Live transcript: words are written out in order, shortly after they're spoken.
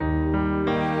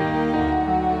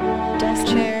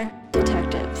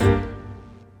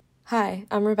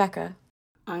I'm Rebecca.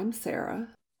 I'm Sarah.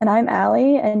 And I'm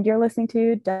Allie, and you're listening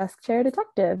to Desk Chair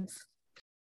Detectives.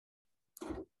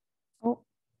 Oh,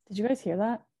 did you guys hear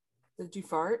that? Did you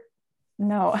fart?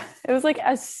 No, it was like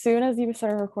as soon as you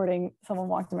started recording, someone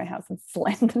walked in my house and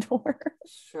slammed the door.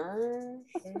 Sure.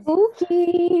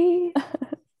 Spooky.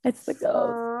 It's the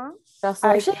ghost. Just I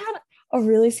like actually had a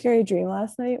really scary dream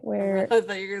last night where I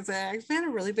thought you were gonna say I actually had a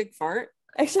really big fart.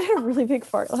 I actually had a really big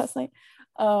fart last night.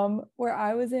 Where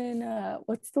I was in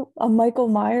what's the Michael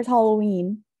Myers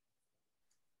Halloween.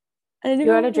 I didn't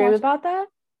you even had a dream watch about that?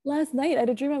 last night. I had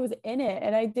a dream I was in it,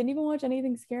 and I didn't even watch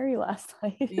anything scary last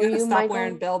night. You gotta you stop Michael-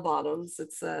 wearing bell bottoms.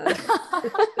 It's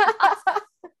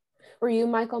Were you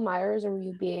Michael Myers or were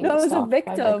you being No, I was a stalked by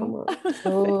victim. Michael Myers?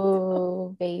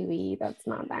 Oh, baby, that's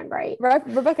not that great.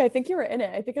 Rebecca, I think you were in it.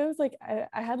 I think I was like,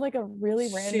 I had like a really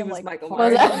random was like Michael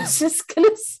Was Myers. I was just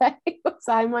gonna say, was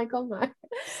I Michael Myers?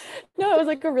 No, it was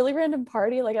like a really random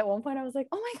party. Like at one point I was like,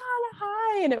 oh my God,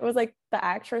 hi. And it was like the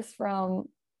actress from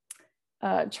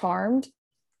Charmed.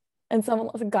 And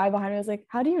a guy behind me was like,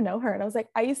 how do you know her? And I was like,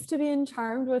 I used to be in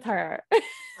Charmed with her.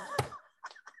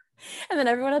 And then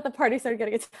everyone at the party started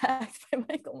getting attacked by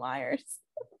Michael Myers.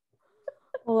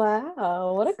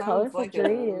 Wow, what a Sounds colorful like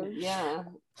dream. Yeah.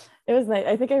 It was nice.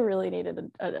 I think I really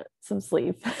needed some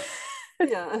sleep.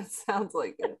 Yeah, it sounds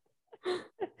like it.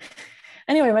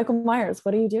 Anyway, Michael Myers,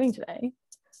 what are you doing today?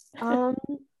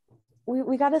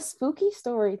 We got a spooky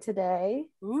story today.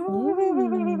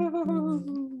 Ooh.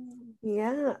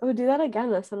 Yeah, we'll do that again.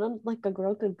 That sounded like a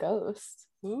girl could ghost.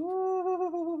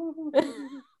 Ooh.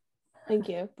 Thank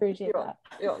you. Appreciate that.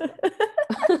 Yeah.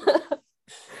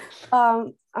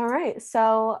 All right.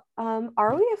 So,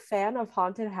 are we a fan of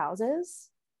haunted houses?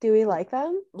 Do we like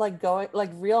them? Like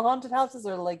real haunted houses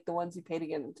or like the ones you pay to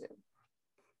get into?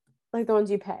 Like the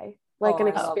ones you pay, like an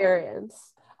I love them.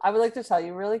 experience. I would like to tell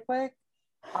you really quick.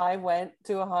 I went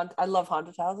to I love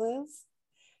haunted houses.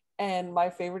 And my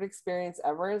favorite experience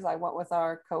ever is I went with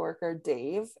our coworker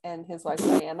Dave and his wife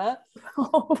Diana.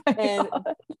 Oh my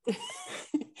God.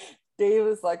 Dave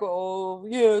was like, "Oh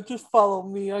yeah, just follow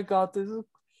me. I got this."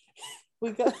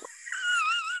 We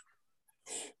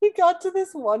got to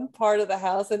this one part of the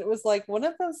house, and it was like one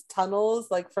of those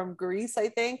tunnels, like from Greece, I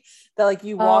think, that like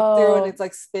you walk through and it's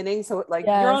like spinning, so it like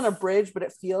you're on a bridge, but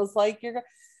it feels like you're.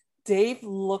 Dave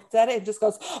looked at it and just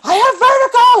goes, "I have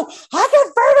vertigo! I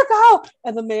get vertigo!"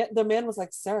 And the man was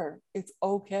like, "Sir, it's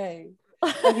okay."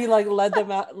 And he like led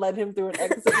him through an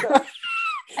exit door.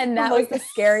 And that like, was the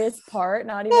scariest part,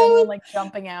 not even anyone like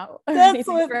jumping out. That's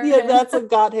what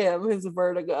got him his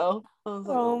vertigo. I was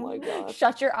like, oh my God.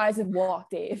 Shut your eyes and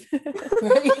walk, Dave.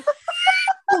 Right?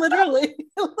 Literally.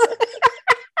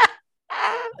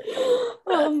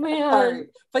 Oh man. Sorry.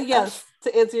 But yes,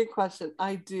 to answer your question,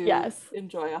 I do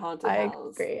enjoy a haunted house. I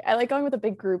agree. I like going with a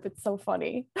big group. It's so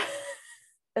funny.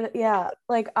 Yeah,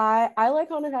 like I like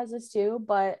haunted houses too,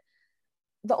 but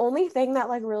the only thing that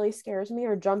like really scares me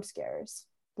are jump scares.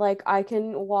 Like I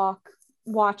can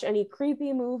watch any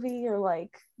creepy movie or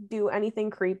like do anything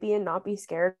creepy and not be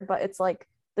scared, but it's like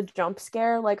the jump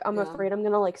scare, like I'm afraid I'm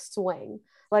gonna like swing.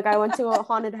 Like I went to a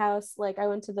haunted house, like I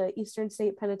went to the Eastern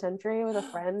State Penitentiary with a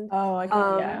friend.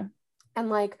 And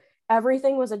like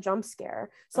everything was a jump scare.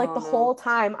 So like the whole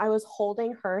time I was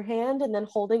holding her hand and then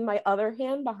holding my other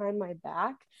hand behind my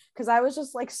back because I was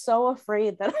just like so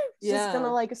afraid that I was just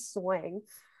gonna like swing.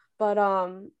 But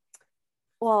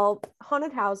well,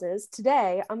 haunted houses.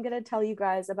 Today I'm gonna tell you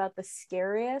guys about the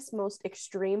scariest, most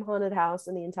extreme haunted house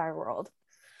in the entire world.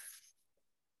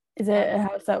 Is it a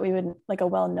house that we would like a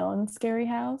well-known scary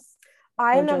house?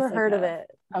 I've never heard of it.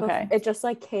 Okay. It just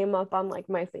like came up on like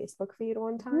my Facebook feed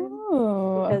one time.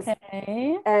 Ooh,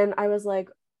 okay. And I was like,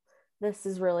 this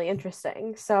is really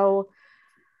interesting. So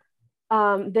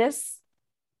this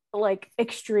like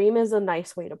extreme is a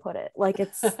nice way to put it. Like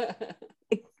it's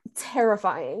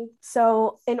terrifying.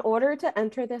 So in order to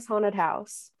enter this haunted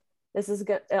house, this is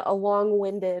a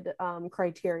long-winded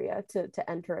criteria to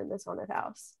enter in this haunted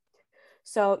house.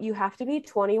 So you have to be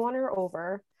 21 or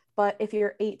over, but if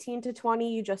you're 18 to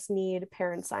 20, you just need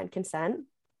parent signed consent.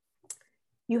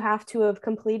 You have to have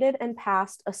completed and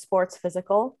passed a sports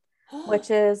physical,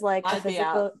 which is like a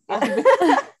physical.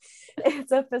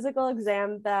 It's a physical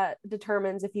exam that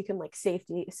determines if you can like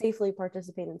safely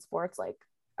participate in sports. Like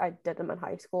I did them in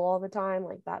high school all the time,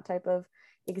 like that type of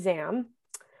exam.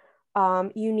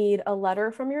 You need a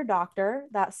letter from your doctor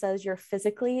that says you're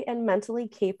physically and mentally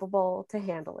capable to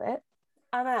handle it.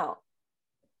 I'm out.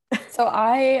 So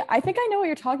I think I know what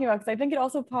you're talking about because I think it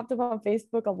also popped up on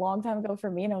Facebook a long time ago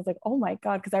for me, and I was like, oh my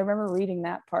God, because I remember reading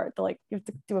that part, like you have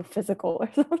to do a physical or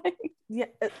something. Yeah,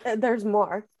 there's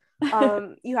more.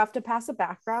 You have to pass a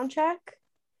background check.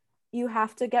 you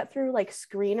have to get through like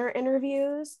screener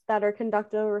interviews that are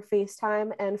conducted over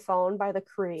FaceTime and phone by the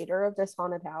creator of this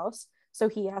haunted house. So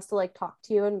he has to like talk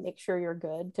to you and make sure you're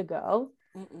good to go.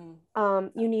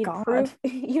 You need proof.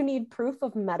 You need proof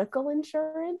of medical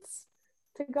insurance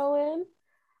to go in.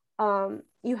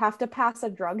 You have to pass a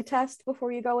drug test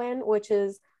before you go in, which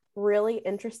is really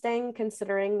interesting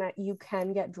considering that you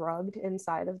can get drugged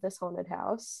inside of this haunted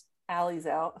house. Allie's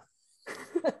out.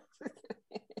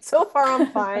 So far,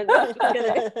 I'm fine.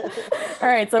 All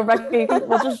right, so Becky,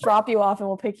 we'll just drop you off and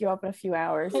we'll pick you up in a few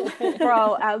hours.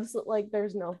 Bro, absolutely. Like,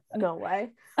 there's no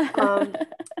way.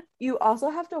 You also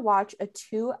have to watch a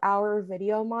 2-hour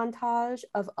video montage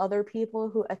of other people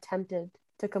who attempted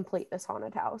to complete this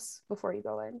haunted house before you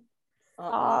go in.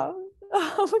 Oh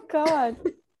my God.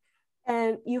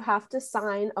 And you have to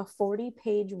sign a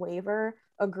 40-page waiver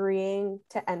agreeing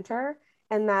to enter,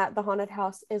 and that the haunted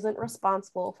house isn't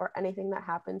responsible for anything that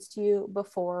happens to you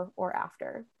before or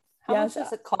after. How much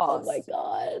does it cost? Oh my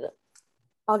God.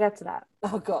 I'll get to that.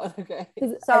 Oh God. Okay.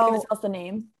 So, are you gonna tell us the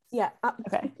name? Yeah.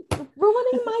 Okay.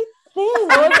 Ruining my thing.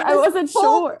 I wasn't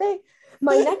sure. Thing.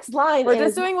 My next line We're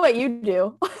just doing what you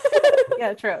do.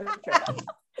 Yeah, true.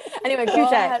 Anyway, go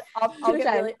ahead. I'll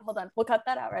get really, hold on. We'll cut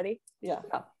that out. Ready? Yeah.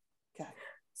 Go. Okay.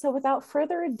 So without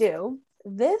further ado,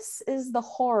 this is the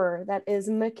horror that is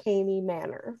McKamey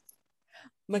Manor.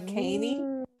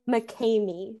 McKamey?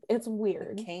 McKamey. It's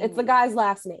weird. McKamey. It's the guy's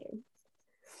last name.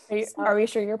 Are we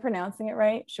sure you're pronouncing it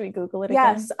right? Should we Google it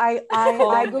again? Yes, I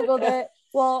Googled it.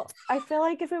 Well, I feel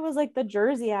like if it was like the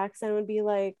Jersey accent, it would be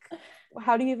like,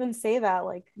 how do you even say that?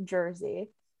 Like Jersey.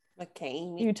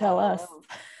 McKamey. You tell us.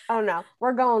 I don't know.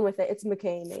 We're going with it. It's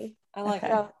McKamey. I like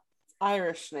it.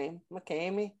 Irish name.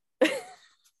 McKamey.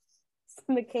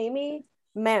 McKamey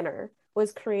Manor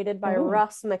was created by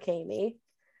Russ McKamey,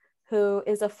 who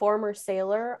is a former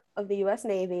sailor of the U.S.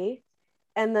 Navy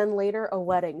and then later a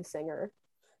wedding singer.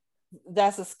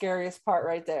 That's the scariest part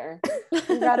right there.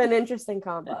 You got an interesting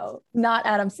combo. Not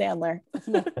Adam Sandler.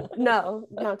 No,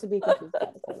 not to be confused with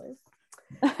Adam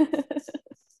Sandler.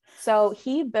 So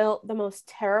he built the most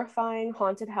terrifying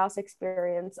haunted house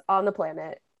experience on the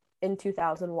planet in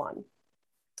 2001.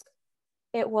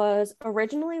 It was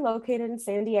originally located in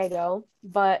San Diego,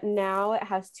 but now it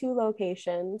has 2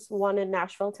 locations, one in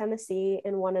Nashville, Tennessee,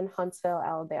 and one in Huntsville,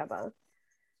 Alabama.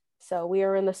 So we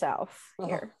are in the South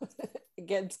here.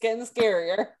 It's getting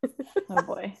scarier. Oh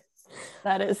boy,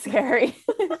 that is scary.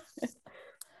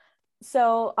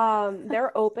 So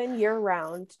they're open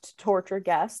year-round to torture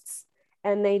guests,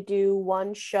 and they do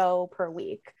 1 show per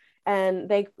week. And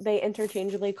they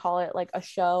interchangeably call it like a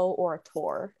show or a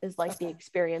tour is like the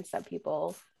experience that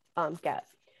people get.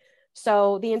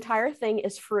 So the entire thing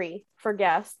is free for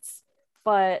guests,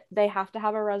 but they have to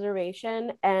have a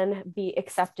reservation and be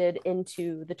accepted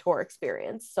into the tour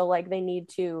experience. So like they need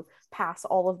to pass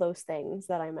all of those things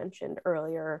that I mentioned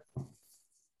earlier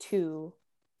to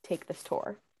take this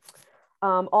tour.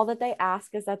 All that they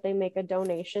ask is that they make a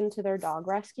donation to their dog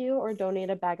rescue or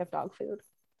donate a bag of dog food.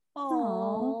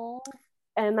 Oh,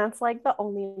 and that's like the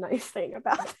only nice thing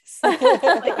about this.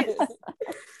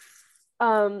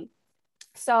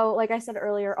 So like I said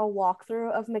earlier, a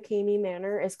walkthrough of McKamey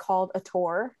Manor is called a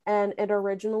tour, and it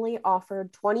originally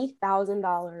offered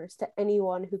 $20,000 to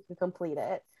anyone who could complete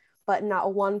it, but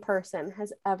not one person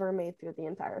has ever made through the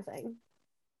entire thing.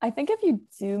 I think if you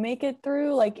do make it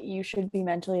through, like you should be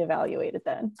mentally evaluated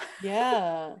then.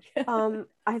 Yeah.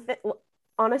 I think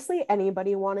honestly,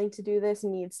 anybody wanting to do this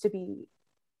needs to be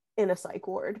in a psych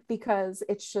ward because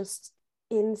it's just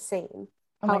insane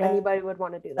how anybody would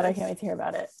want to do this. But I can't wait to hear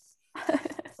about it.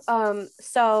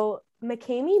 So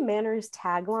McKamey Manor's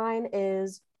tagline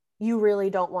is, "You really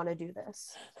don't want to do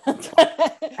this."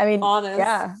 I mean, honest.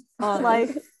 Yeah. Honest.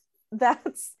 Like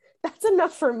that's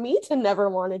enough for me to never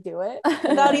want to do it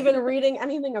without even reading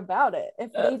anything about it.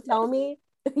 If they tell me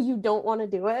you don't want to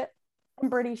do it, I'm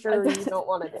pretty sure you don't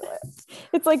want to do it.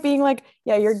 It's like being like,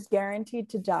 yeah, you're guaranteed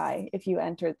to die if you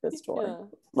enter this tour.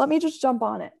 Yeah. Let me just jump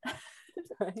on it.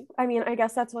 Right. I mean, I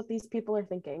guess that's what these people are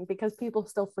thinking because people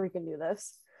still freaking do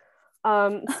this.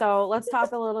 So let's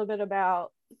talk a little bit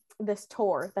about this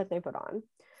tour that they put on.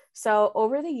 So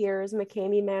over the years,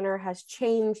 McKamey Manor has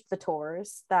changed the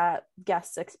tours that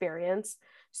guests experience.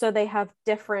 So they have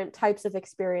different types of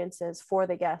experiences for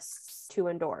the guests to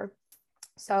endure.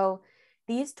 So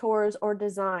these tours are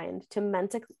designed to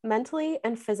mentally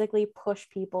and physically push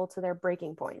people to their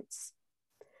breaking points.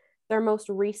 Their most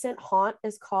recent haunt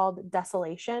is called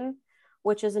Desolation,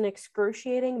 which is an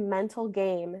excruciating mental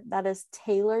game that is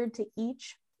tailored to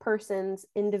each person's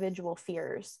individual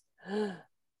fears.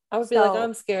 I would be like,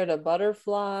 I'm scared of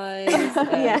butterflies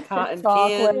and cotton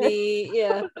candy.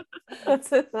 Yeah.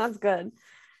 That's good.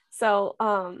 So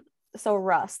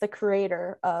Russ, the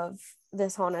creator of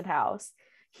this haunted house,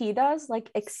 he does like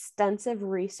extensive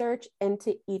research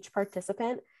into each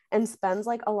participant and spends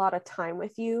like a lot of time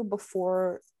with you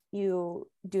before you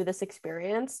do this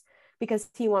experience because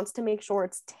he wants to make sure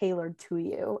it's tailored to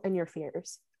you and your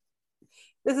fears.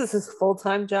 This is his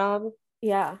full-time job.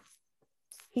 Yeah.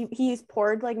 He's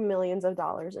poured like millions of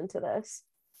dollars into this.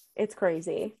 It's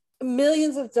crazy.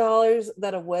 Millions of dollars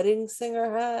that a wedding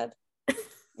singer had.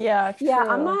 Yeah, true. Yeah,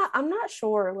 I'm not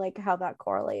sure like how that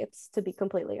correlates, to be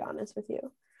completely honest with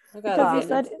you. Because he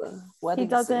said he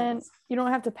doesn't, you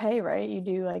don't have to pay, right? You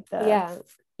do like the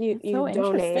you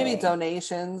donate, maybe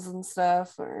donations and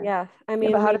stuff, or I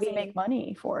mean, but how does he make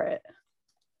money for it?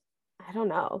 I don't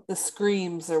know. The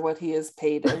screams are what he is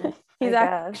paid in. He's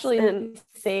actually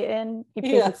Satan. He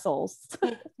pays with souls.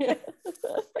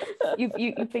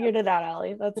 You figured it out,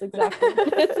 Allie. That's exactly.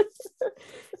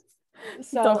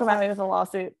 So don't come at me with a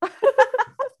lawsuit.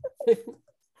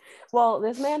 Well,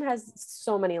 this man has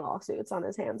so many lawsuits on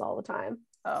his hands all the time.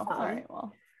 Oh, all right.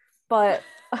 Well, but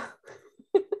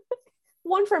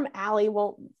one from Allie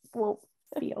won't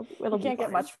be. You can't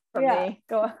get much from me.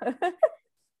 Go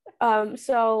on.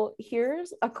 So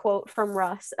here's a quote from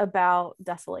Russ about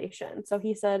desolation. So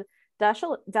he said,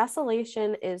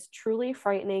 "Desolation is truly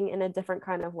frightening in a different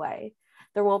kind of way.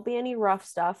 There won't be any rough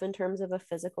stuff in terms of a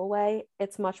physical way.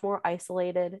 It's much more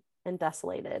isolated and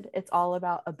desolated. It's all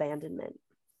about abandonment."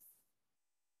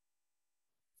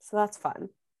 So that's fun.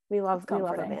 We love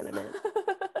abandonment.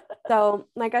 So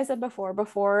like I said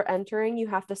before entering, you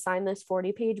have to sign this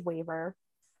 40-page waiver.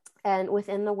 And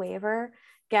within the waiver,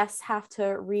 guests have to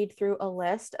read through a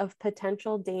list of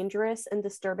potential dangerous and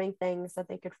disturbing things that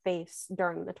they could face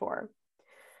during the tour.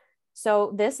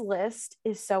 So this list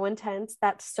is so intense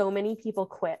that so many people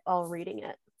quit while reading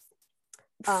it.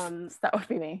 That would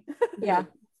be me. Yeah.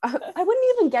 I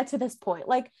wouldn't even get to this point.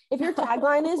 Like, if your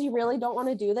tagline is you really don't want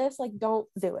to do this, like, don't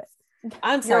do it.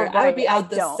 I'm sorry. I would be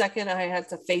out the second I had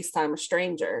to FaceTime a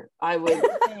stranger. I would.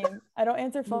 I don't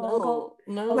answer phone calls.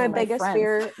 No. My biggest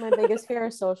fear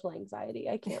is social anxiety.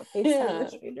 I can't FaceTime a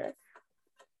stranger.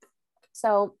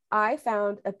 So I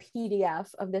found a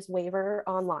PDF of this waiver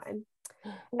online.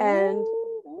 And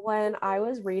when I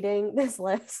was reading this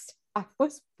list, I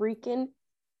was freaking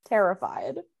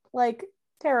terrified. Like,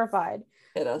 terrified.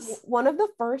 Hit us. One of the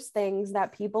first things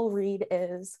that people read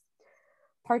is,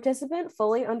 "Participant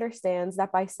fully understands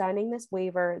that by signing this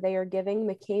waiver, they are giving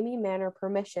McKamey Manor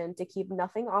permission to keep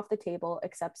nothing off the table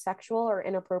except sexual or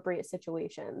inappropriate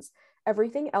situations.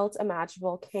 Everything else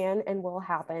imaginable can and will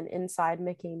happen inside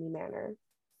McKamey Manor."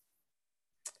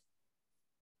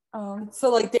 So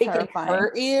like they can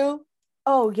hurt you?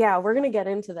 Oh yeah, we're gonna get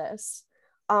into this.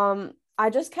 I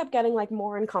just kept getting like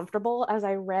more uncomfortable as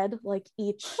I read like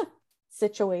each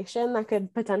situation that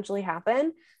could potentially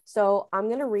happen. So I'm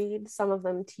going to read some of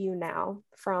them to you now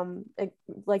from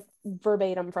like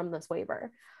verbatim from this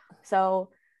waiver.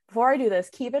 So before I do this,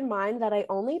 keep in mind that I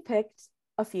only picked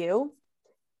a few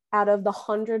out of the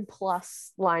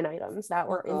 100+ line items that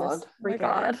were in this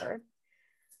freaking waiver.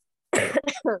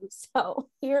 So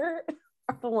here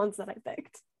are the ones that I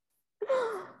picked.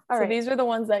 All right. These are the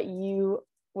ones that you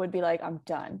would be like, I'm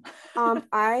done.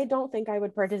 I don't think I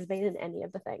would participate in any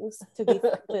of the things, to be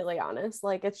completely honest.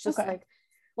 Like, it's just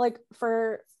like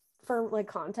for like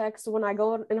context, when I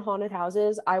go in haunted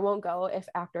houses, I won't go if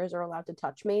actors are allowed to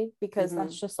touch me, because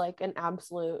that's just like an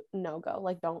absolute no-go.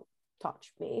 Like, don't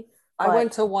touch me. I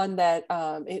went to one that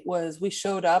we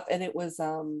showed up and it was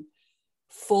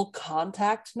full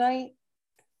contact night.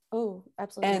 Oh,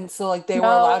 absolutely. And so like they were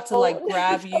allowed to like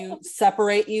grab you,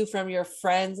 separate you from your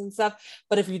friends and stuff.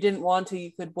 But if you didn't want to, you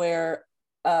could wear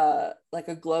like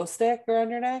a glow stick around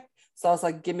your neck. So I was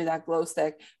like, give me that glow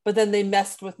stick. But then they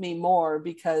messed with me more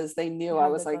because they knew I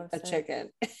was like a chicken.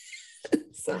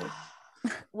 So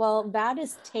well, that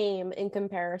is tame in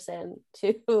comparison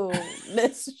to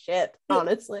this shit,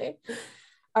 honestly.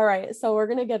 All right, so we're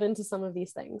gonna get into some of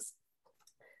these things.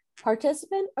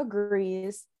 Participant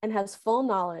agrees and has full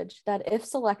knowledge that if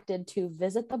selected to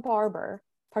visit the barber,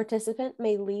 participant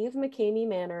may leave McKamey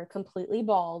Manor completely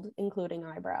bald, including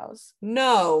eyebrows.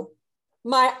 No,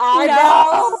 my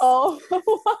eyebrows. No.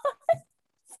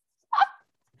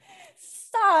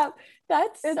 Stop.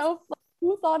 That's so fun.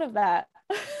 Who thought of that?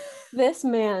 This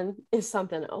man is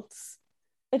something else.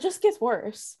 It just gets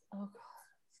worse. Oh, God.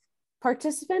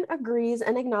 Participant agrees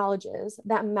and acknowledges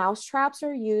that mouse traps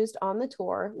are used on the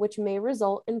tour, which may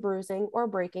result in bruising or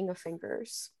breaking of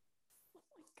fingers.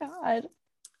 Oh my God.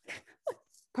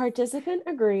 Participant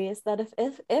agrees that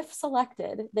if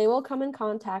selected, they will come in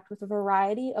contact with a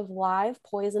variety of live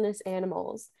poisonous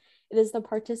animals. It is the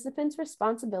participant's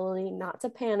responsibility not to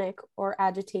panic or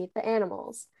agitate the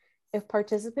animals. If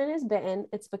participant is bitten,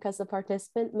 it's because the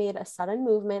participant made a sudden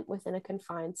movement within a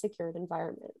confined, secured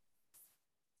environment.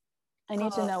 I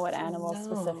need to know what animal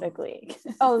specifically.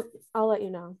 Oh, I'll let you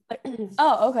know.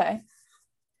 Oh, okay.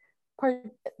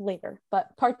 Later,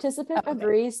 but participant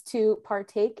agrees to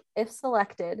partake, if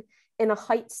selected, in a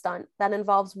height stunt that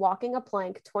involves walking a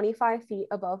plank 25 feet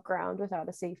above ground without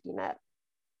a safety net.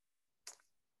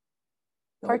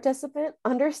 Nope. Participant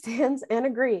understands and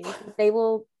agrees they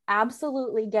will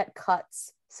absolutely get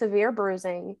cuts, severe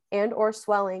bruising, and or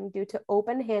swelling due to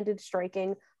open-handed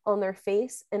striking on their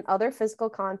face and other physical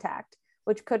contact,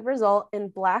 which could result in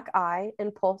black eye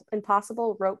and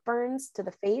possible rope burns to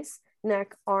the face,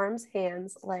 neck, arms,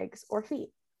 hands, legs, or feet.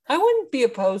 I wouldn't be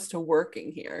opposed to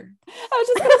working here. I was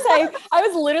just gonna say, I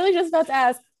was literally just about to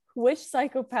ask, which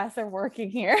psychopaths are working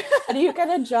here? How do you get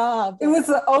a job? It was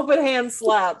the open hand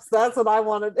slaps. That's what I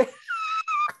wanted to do.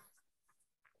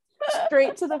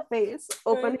 Straight to the face,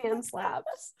 open hand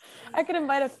slaps. I could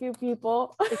invite a few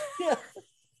people. Yeah.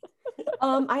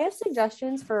 I have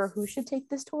suggestions for who should take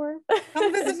this tour.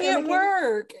 Come visit me at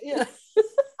work. Yeah.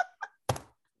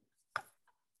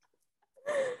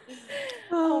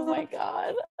 Oh my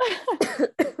God.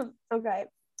 Okay.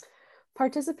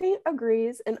 Participant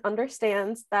agrees and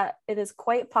understands that it is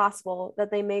quite possible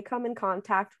that they may come in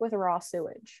contact with raw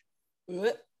sewage. No.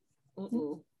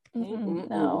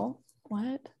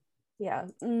 What? Yeah.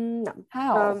 No.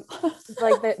 How?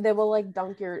 Like they will like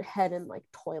dunk your head in like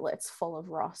toilets full of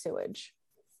raw sewage.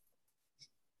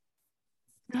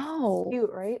 No. Cute,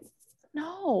 right?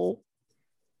 No.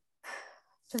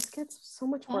 Just gets so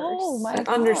much worse. Oh my God.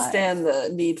 I understand the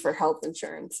need for health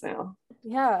insurance now.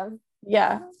 Yeah.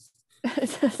 Yeah.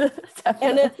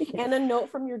 and a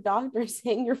note from your doctor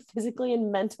saying you're physically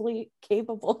and mentally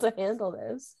capable to handle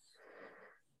this.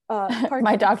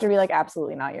 My doctor would be like,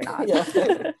 absolutely not, you're not.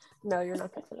 Yeah. No, you're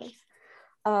not good for this.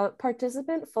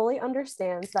 Participant fully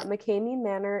understands that McKamey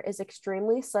Manor is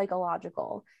extremely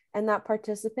psychological and that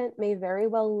participant may very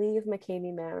well leave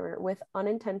McKamey Manor with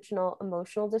unintentional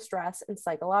emotional distress and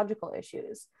psychological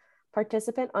issues.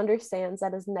 Participant understands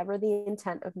that is never the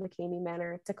intent of McKamey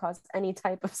Manor to cause any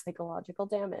type of psychological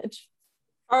damage.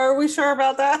 Are we sure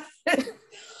about that?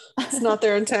 It's not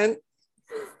their intent.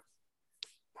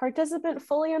 Participant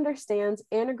fully understands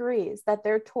and agrees that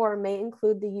their tour may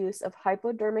include the use of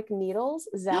hypodermic needles,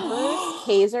 zappers,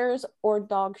 tasers, or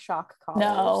dog shock collars.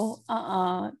 No,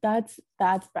 that's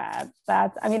bad.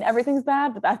 I mean, everything's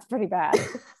bad, but that's pretty bad.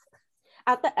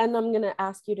 At the end, I'm gonna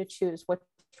ask you to choose which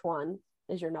one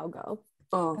is your no-go.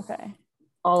 Oh, okay.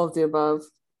 All of the above.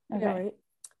 Okay. Yeah, right.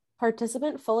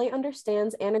 Participant fully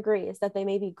understands and agrees that they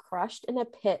may be crushed in a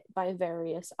pit by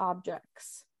various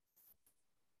objects.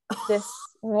 This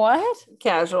what?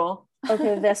 Casual.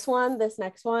 Okay, this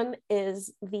next one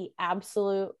is the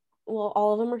absolute, well,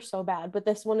 all of them are so bad, but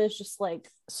this one is just like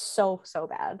so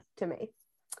bad to me.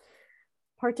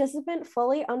 Participant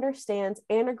fully understands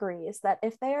and agrees that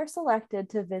if they are selected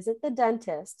to visit the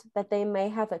dentist, that they may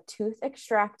have a tooth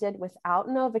extracted without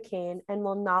Novocaine and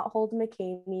will not hold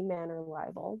McKamey Manor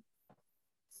liable.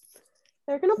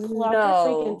 They're gonna pull out your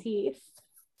freaking teeth.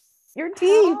 Your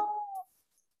teeth.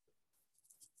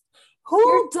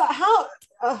 How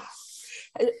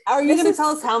are you going to tell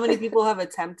us how many people have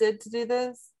attempted to do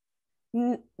this?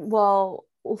 Well,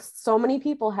 so many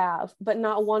people have, but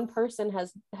not one person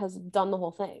has done the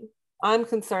whole thing. I'm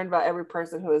concerned about every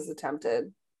person who has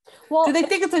attempted. Well, do they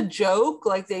think it's a joke?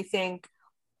 Like they think,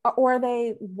 or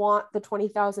they want the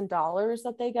 $20,000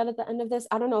 that they get at the end of this?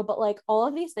 I don't know, but like all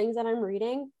of these things that I'm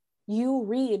reading, you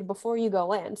read before you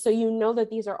go in, so you know that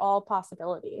these are all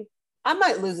possibility. I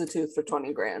might lose a tooth for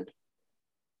 20 grand.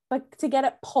 But to get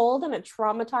it pulled in a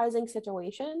traumatizing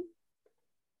situation?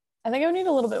 I think I would need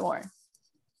a little bit more.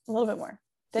 A little bit more.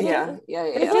 Yeah.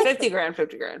 50 grand.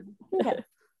 Okay.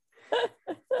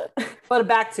 But a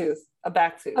back tooth.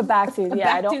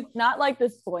 Yeah. Not like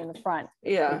this boy in the front.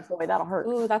 Yeah. Boy, that'll hurt.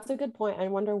 Ooh, that's a good point. I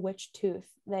wonder which tooth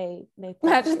they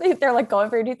imagine if they're like going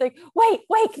for your tooth, like, wait,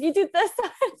 can you do this?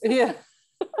 Yeah.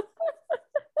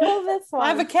 Well, this one. I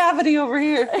have a cavity over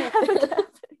here.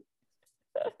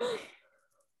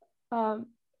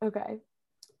 Okay.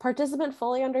 Participant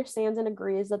fully understands and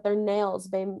agrees that their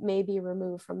nails may be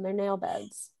removed from their nail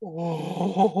beds. Oh.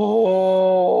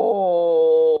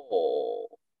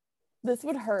 This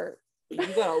would hurt. You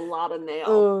got a lot of nails.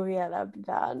 Oh, yeah, that'd be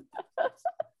bad.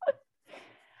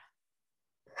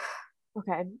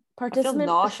 Okay. Participant. I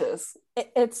feel nauseous.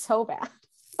 It's so bad.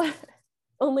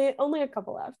 only a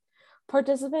couple left.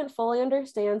 Participant fully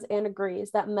understands and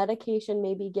agrees that medication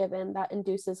may be given that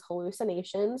induces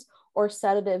hallucinations or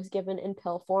sedatives given in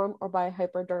pill form or by a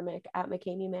hypodermic at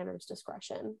McKamey Manor's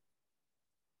discretion.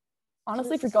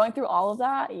 Honestly, if you're going through all of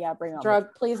that, yeah, bring on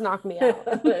drug. Please knock me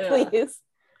out. Please.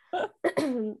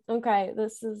 Okay,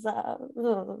 this is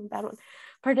bad one.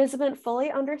 Participant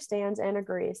fully understands and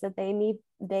agrees that they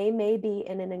may be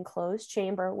in an enclosed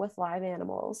chamber with live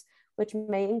animals, which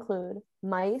may include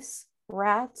mice,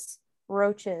 rats,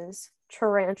 roaches,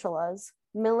 tarantulas,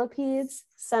 millipedes,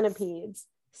 centipedes,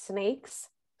 snakes,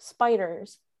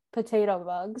 spiders, potato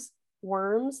bugs,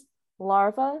 worms,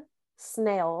 larvae,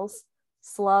 snails,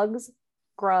 slugs,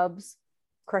 grubs,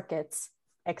 crickets,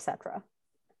 etc.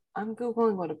 I'm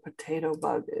Googling what a potato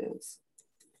bug is.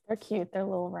 They're cute. They're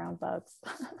little round bugs.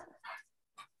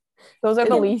 Those are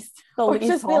the least awful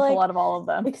like, out of all of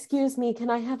them. Excuse me, can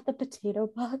I have the potato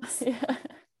bugs? Yeah.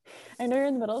 I know you're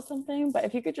in the middle of something, but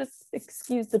if you could just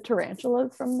excuse the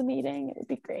tarantulas from the meeting, it would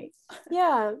be great.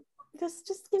 Yeah, just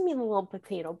give me the little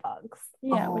potato bugs.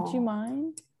 Yeah, would you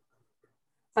mind?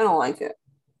 I don't like it.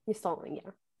 You stole it,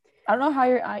 yeah. I don't know how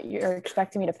you're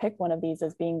expecting me to pick one of these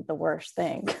as being the worst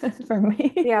thing for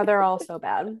me. Yeah, they're all so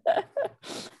bad.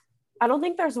 I don't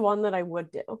think there's one that I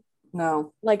would do.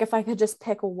 No. Like if I could just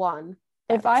pick one.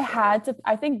 If I had to,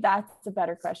 I think that's a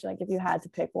better question. Like if you had to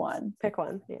pick one. Pick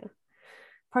one, yeah.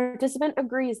 Participant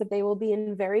agrees that they will be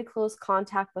in very close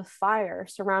contact with fire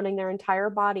surrounding their entire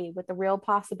body with the real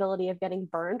possibility of getting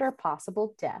burned or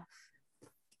possible death.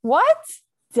 What?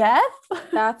 Death?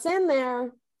 That's in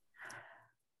there.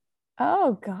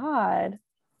 Oh, God.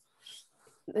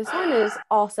 This one is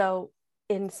also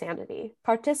insanity.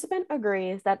 Participant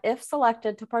agrees that if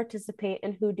selected to participate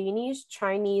in Houdini's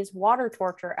Chinese water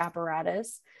torture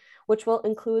apparatus, which will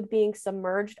include being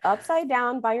submerged upside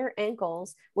down by your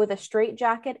ankles with a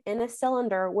straitjacket in a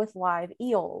cylinder with live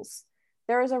eels,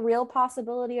 there is a real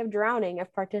possibility of drowning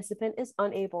if participant is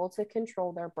unable to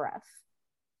control their breath.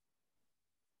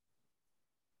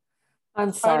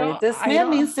 I'm sorry. This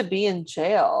man needs to be in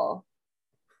jail.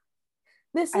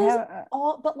 This is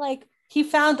all, but like, he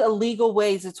found illegal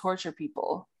ways to torture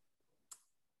people.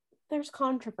 There's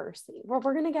controversy. We're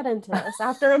going to get into this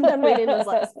after I'm done reading this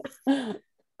list.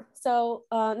 So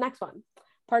next one.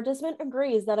 Participant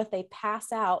agrees that if they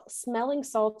pass out, smelling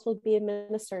salts will be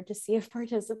administered to see if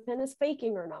participant is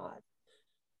faking or not.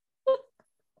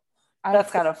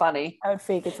 That's kind of funny. I would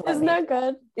fake it to Isn't that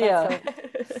good? Yeah.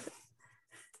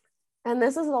 And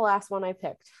this is the last one I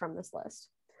picked from this list.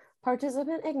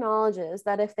 Participant acknowledges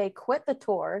that if they quit the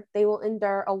tour, they will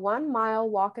endure a 1-mile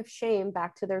walk of shame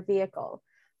back to their vehicle.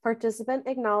 Participant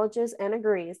acknowledges and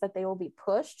agrees that they will be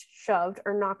pushed, shoved,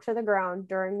 or knocked to the ground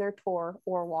during their tour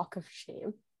or walk of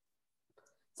shame.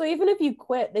 So even if you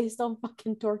quit, they still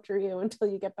fucking torture you until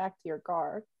you get back to your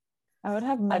car. I would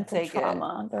have mental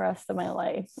trauma the rest of my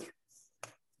life.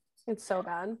 It's so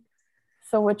bad.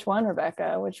 So which one,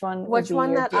 Rebecca? Which one would be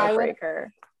your deal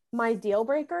breaker? My deal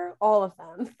breaker? All of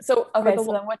them. So, okay,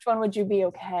 so then which one would you be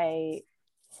okay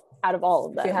out of all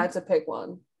of them? If you had to pick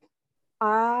one.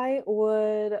 I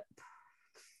know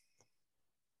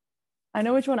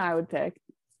which one I would pick.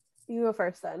 You go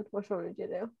first then. Which one would you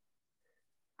do?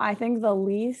 I think the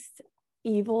least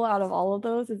evil out of all of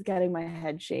those is getting my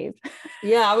head shaved.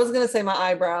 Yeah, I was going to say my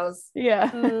eyebrows. Yeah.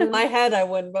 My head I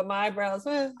wouldn't, but my eyebrows.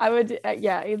 I would,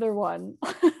 yeah, either one.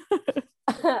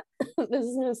 This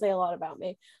is going to say a lot about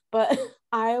me, but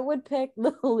I would pick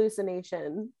the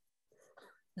hallucination.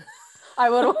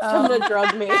 I would want them to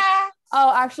drug me.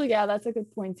 Oh, actually, yeah, that's a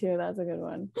good point too. That's a good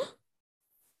one.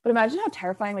 But imagine how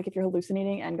terrifying, like if you're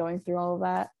hallucinating and going through all of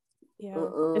that. Yeah.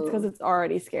 It's because it's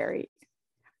already scary.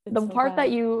 It's the so part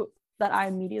bad. that I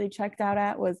immediately checked out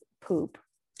at was poop.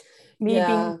 Me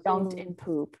being dunked in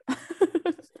poop.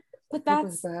 But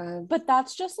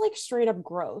that's just like straight up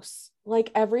gross.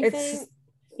 Like everything,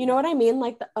 you know what I mean?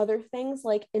 Like the other things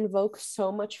like invoke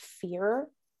so much fear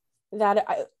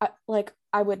that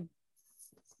I would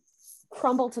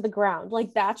crumble to the ground.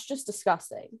 Like that's just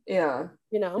disgusting. Yeah.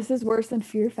 You know? This is worse than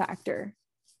Fear Factor.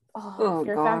 Oh,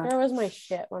 Fear Factor was my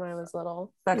shit when I was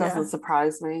little. That doesn't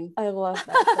surprise me. I love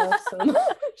that show so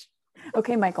much.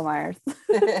 Okay, Michael Myers.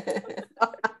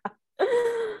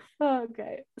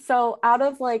 Okay, so out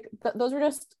of like those are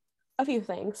just a few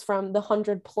things from the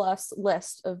 100+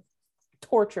 list of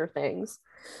torture things,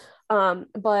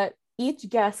 but each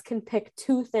guest can pick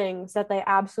 2 things that they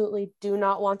absolutely do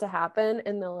not want to happen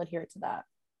and they'll adhere to that.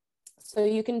 So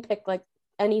you can pick like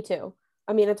any 2.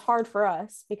 I mean, it's hard for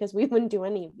us because we wouldn't do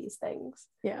any of these things.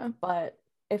 Yeah, but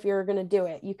if you're gonna do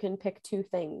it, you can pick 2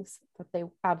 things that they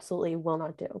absolutely will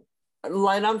not do.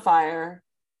 Light on fire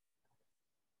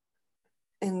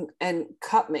and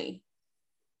cut me.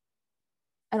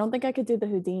 I don't think I could do the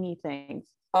Houdini thing.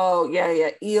 Oh yeah,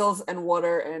 eels and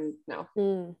water and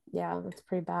no. Yeah, that's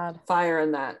pretty bad. Fire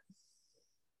in that.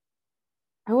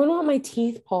 I wouldn't want my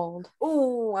teeth pulled.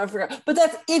 Oh, I forgot. But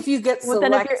that's if you get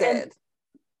selected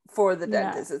for the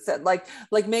dentist. It said like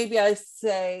maybe I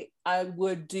say I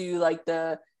would do like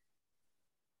the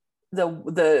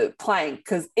plank,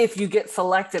 because if you get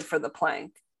selected for the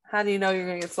plank, how do you know you're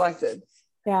gonna get selected?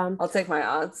 Yeah, I'll take my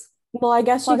odds. Well, I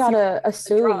guess you gotta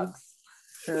assume.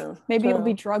 True. Maybe you'll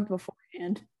be drugged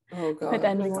beforehand. Oh god. But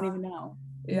then you won't even know.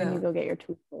 Yeah. Then you go get your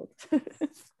tooth pulled.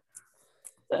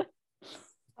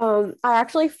 I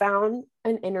actually found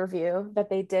an interview that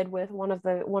they did with one of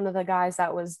the guys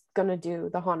that was gonna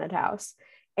do the haunted house,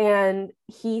 and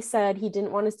he said he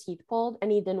didn't want his teeth pulled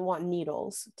and he didn't want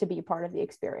needles to be part of the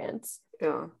experience.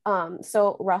 Yeah.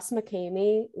 So Russ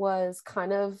McKamey was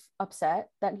kind of upset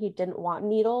that he didn't want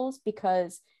needles,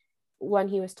 because when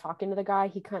he was talking to the guy,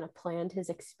 he kind of planned his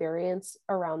experience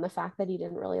around the fact that he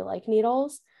didn't really like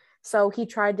needles. So he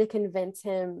tried to convince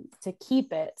him to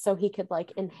keep it so he could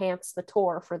like enhance the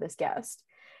tour for this guest.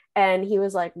 And he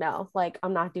was like, no, like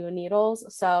I'm not doing needles.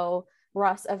 So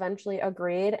Russ eventually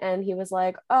agreed, and he was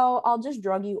like, oh, I'll just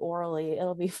drug you orally.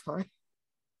 It'll be fine.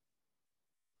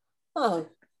 Oh,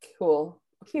 cool.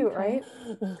 Cute, right?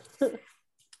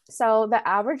 So the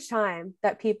average time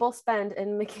that people spend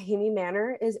in McKamey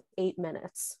Manor is 8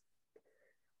 minutes,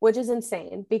 which is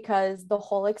insane because the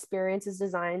whole experience is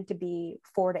designed to be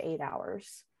 4 to 8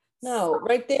 hours. No,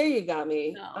 right there you got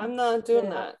me. No. I'm not doing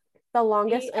that. The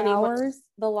longest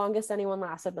anyone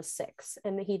lasted was 6,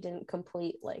 and he didn't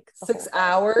complete like the 6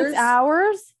 hours. 6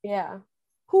 hours? Yeah.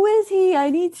 Who is he? I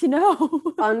need to know.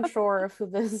 Unsure of who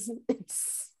this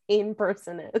insane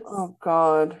person is. Oh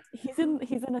God. He's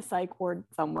in a psych ward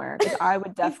somewhere. I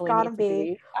would definitely need to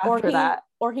be after that.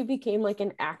 Or he became like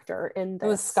an actor in this. It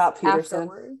was Scott Peterson.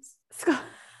 Afterwards. Scott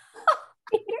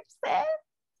Peterson.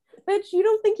 Bitch, you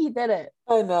don't think he did it.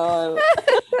 I know.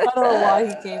 I don't know why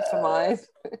he came to mind.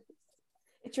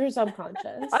 It's your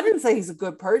subconscious. I didn't say he's a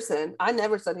good person. I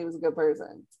never said he was a good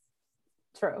person.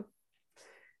 True.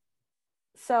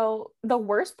 So the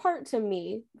worst part to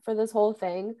me for this whole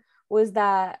thing was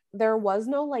that there was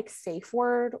no like safe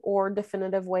word or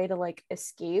definitive way to like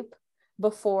escape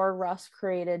before Russ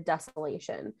created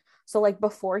Desolation. So like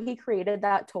before he created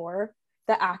that tour,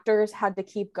 the actors had to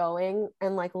keep going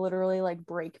and like literally like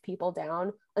break people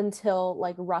down until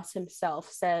like Russ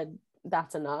himself said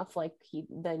that's enough, like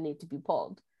they need to be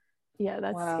pulled. Yeah,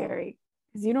 that's scary,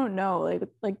 because you don't know,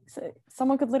 like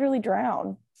someone could literally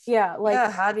drown. Yeah,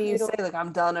 like how do you say like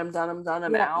I'm done, I'm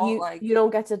out? You don't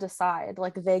get to decide,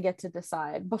 like they get to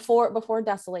decide before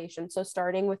Desolation. So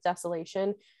starting with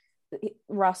Desolation,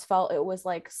 Russ felt it was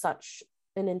like such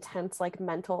an intense like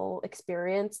mental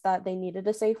experience that they needed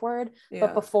a safe word,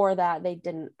 but before that they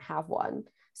didn't have one.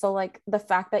 So like the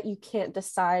fact that you can't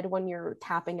decide when you're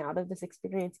tapping out of this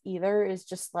experience either is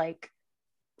just like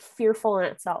fearful in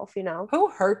itself, you know? Who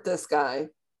hurt this guy?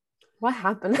 What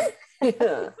happened?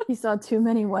 Yeah. He saw too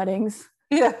many weddings.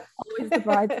 Yeah. Always the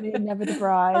bridesmaid, never the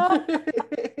bride.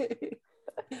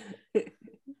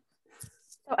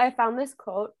 So I found this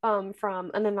quote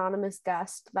from an anonymous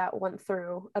guest that went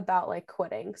through about like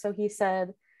quitting. So he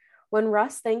said, when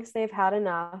Russ thinks they've had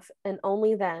enough, and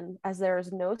only then, as there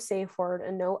is no safe word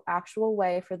and no actual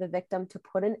way for the victim to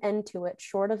put an end to it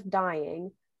short of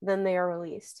dying, then they are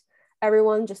released.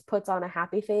 Everyone just puts on a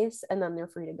happy face and then they're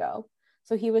free to go.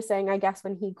 So he was saying, I guess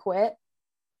when he quit,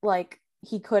 like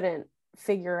he couldn't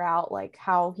figure out like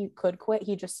how he could quit.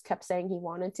 He just kept saying he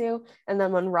wanted to. And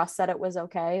then when Russ said it was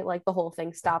okay, like the whole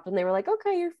thing stopped and they were like,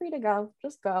 okay, you're free to go.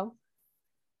 Just go.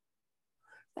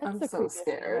 That's I'm so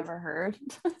scared. I've ever heard.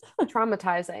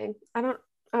 Traumatizing.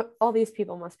 All these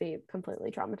people must be completely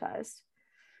traumatized.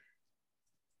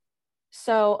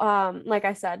 So like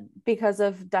I said, because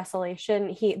of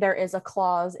Desolation, there is a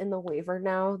clause in the waiver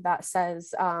now that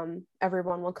says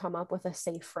everyone will come up with a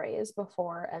safe phrase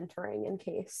before entering in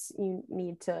case you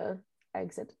need to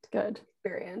exit the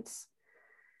experience.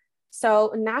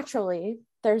 So naturally,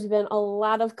 there's been a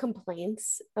lot of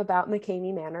complaints about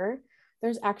McKamey Manor.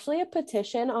 There's actually a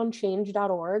petition on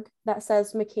change.org that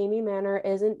says McKamey Manor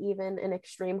isn't even an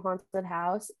extreme haunted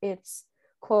house. It's,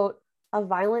 quote, a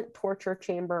violent torture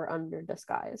chamber under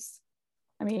disguise.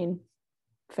 I mean,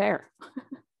 fair.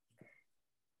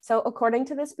 So according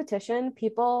to this petition,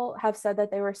 people have said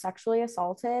that they were sexually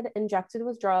assaulted, injected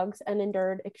with drugs, and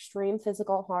endured extreme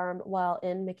physical harm while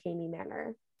in McKamey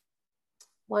Manor.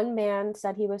 One man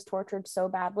said he was tortured so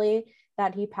badly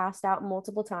that he passed out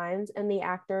multiple times, and the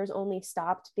actors only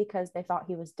stopped because they thought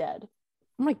he was dead.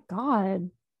 Oh my God.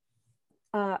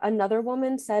 Another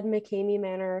woman said McKamey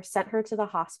Manor sent her to the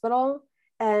hospital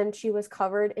and she was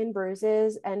covered in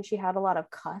bruises and she had a lot of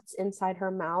cuts inside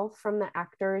her mouth from the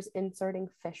actors inserting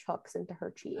fish hooks into her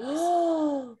cheeks.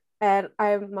 And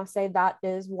I must say that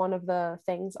is one of the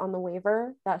things on the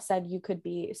waiver that said you could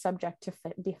be subject to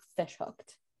be fish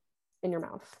hooked in your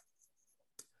mouth.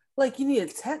 Like you need a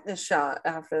tetanus shot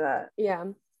after that. Yeah.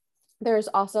 There's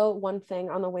also one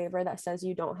thing on the waiver that says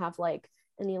you don't have like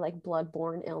any like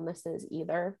bloodborne illnesses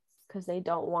either, because they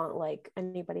don't want like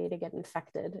anybody to get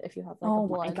infected if you have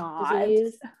like a blood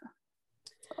disease.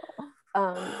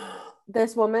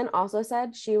 This woman also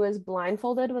said she was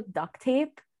blindfolded with duct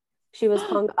tape. She was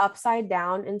hung upside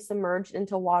down and submerged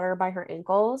into water by her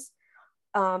ankles.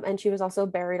 And she was also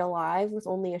buried alive with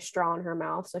only a straw in her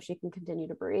mouth so she can continue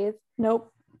to breathe.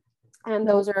 Nope. And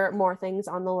those are more things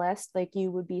on the list. Like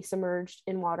you would be submerged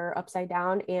in water upside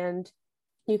down and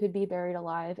you could be buried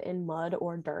alive in mud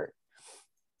or dirt.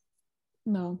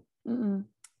 No. Yeah.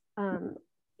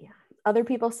 Other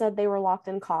people said they were locked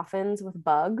in coffins with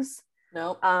bugs.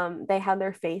 Nope. They had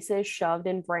their faces shoved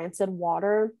in rancid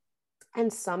water.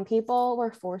 And some people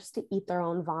were forced to eat their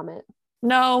own vomit.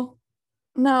 No.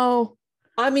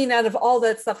 I mean, out of all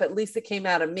that stuff, at least it came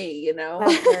out of me, you know?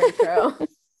 That's very true.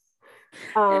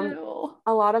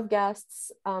 A lot of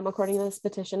guests, according to this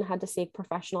petition, had to seek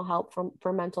professional help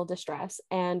for mental distress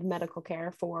and medical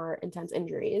care for intense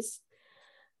injuries.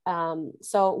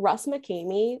 So Russ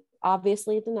McKamey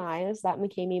obviously denies that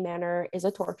McKamey Manor is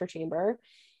a torture chamber.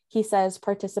 He says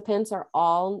participants are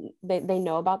they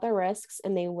know about their risks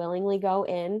and they willingly go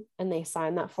in and they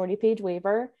sign that 40-page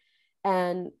waiver,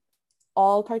 and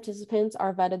all participants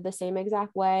are vetted the same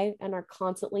exact way and are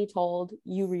constantly told,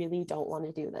 you really don't want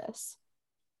to do this.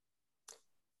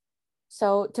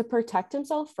 So to protect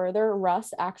himself further,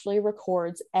 Russ actually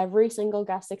records every single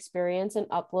guest experience and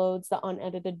uploads the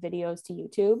unedited videos to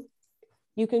YouTube.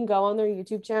 You can go on their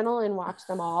YouTube channel and watch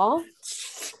them all.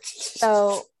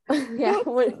 So yeah,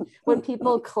 when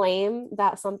people claim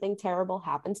that something terrible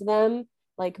happened to them,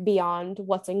 like beyond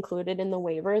what's included in the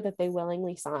waiver that they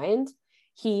willingly signed,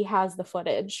 he has the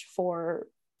footage for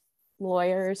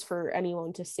lawyers, for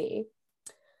anyone to see.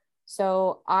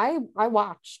 So I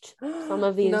watched some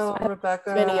of these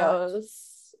videos.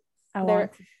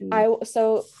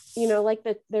 So you know, like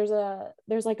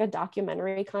there's like a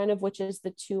documentary kind of, which is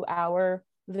the 2-hour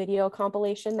video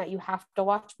compilation that you have to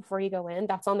watch before you go in.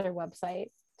 That's on their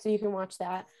website, so you can watch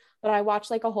that. But I watched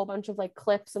like a whole bunch of like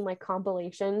clips and like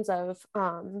compilations of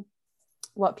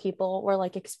what people were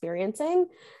like experiencing,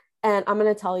 and I'm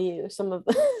gonna tell you some of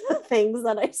the things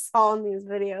that I saw in these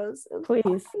videos.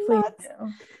 Please do.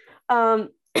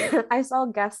 I saw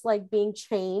guests like being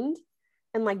chained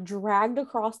and like dragged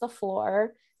across the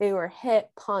floor. They were hit,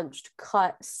 punched,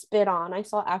 cut, spit on. I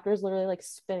saw actors literally like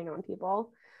spitting on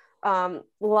people.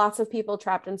 Lots of people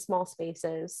trapped in small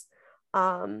spaces.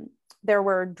 There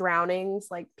were drownings,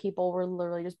 like people were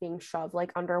literally just being shoved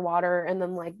like underwater, and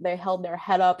then like they held their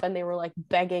head up and they were like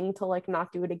begging to like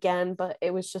not do it again, but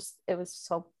it was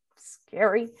so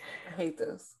scary. I hate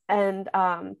this. And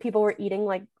people were eating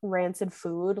like rancid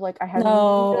food. Like I had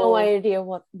no idea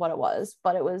what it was,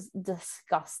 but it was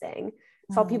disgusting.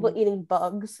 Saw people eating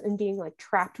bugs and being like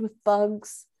trapped with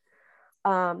bugs.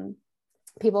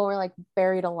 People were like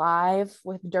buried alive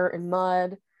with dirt and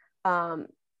mud.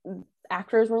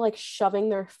 Actors were like shoving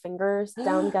their fingers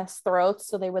down guests' throats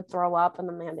so they would throw up, and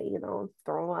then they had to,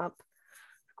 throw up.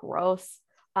 Gross.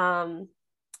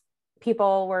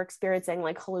 People were experiencing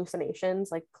like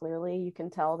hallucinations. Like clearly you can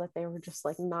tell that they were just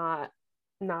like not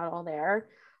all there.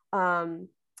 And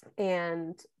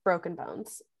broken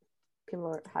bones.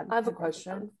 I have a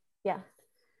question. Yeah.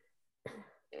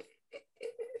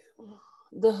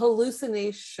 The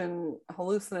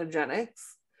hallucinogenics,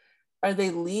 are they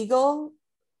legal?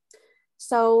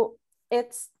 So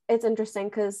it's interesting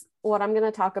because what I'm going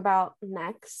to talk about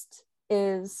next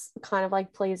is kind of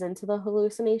like plays into the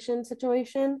hallucination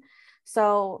situation.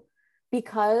 So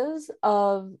because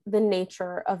of the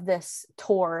nature of this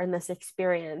tour and this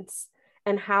experience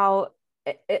and how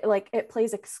it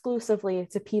plays exclusively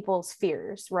to people's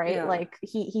fears, right? Yeah. Like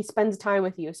he spends time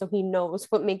with you, so he knows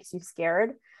what makes you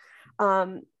scared.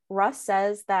 Russ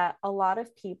says that a lot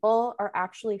of people are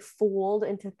actually fooled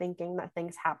into thinking that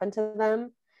things happen to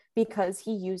them because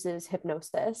he uses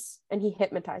hypnosis and he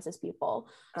hypnotizes people.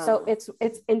 So it's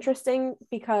interesting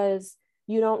because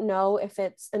you don't know if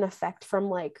it's an effect from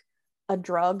like a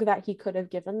drug that he could have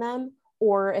given them,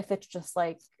 or if it's just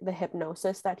like the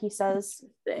hypnosis that he says.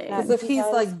 Because if he's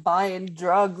like buying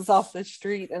drugs off the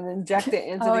street and inject it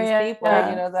into these people,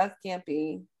 that can't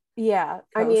be. Yeah,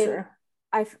 kosher.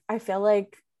 I mean, I feel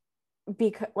like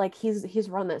because like he's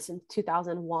run this since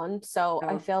 2001, so Yeah.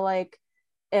 I feel like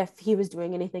if he was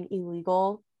doing anything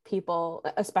illegal, people,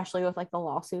 especially with like the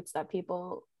lawsuits that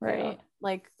people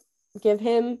like give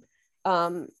him,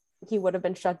 he would have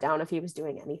been shut down if he was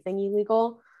doing anything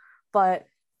illegal. But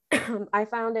I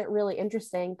found it really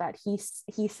interesting that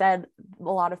he said a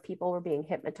lot of people were being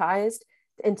hypnotized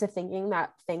into thinking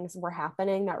that things were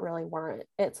happening that really weren't.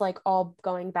 It's like all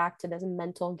going back to this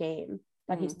mental game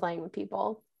that he's playing with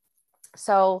people.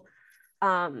 So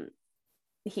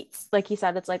he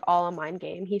said it's like all a mind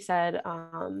game. He said,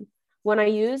 when I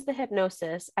use the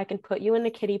hypnosis, I can put you in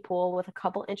a kiddie pool with a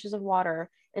couple inches of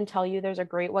water and tell you there's a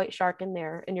great white shark in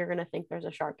there, and you're going to think there's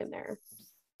a shark in there.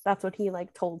 That's what he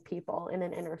like told people in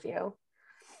an interview.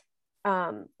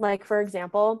 Like for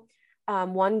example,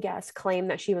 one guest claimed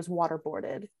that she was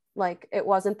waterboarded. Like it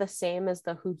wasn't the same as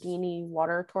the Houdini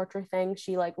water torture thing.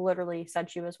 She like literally said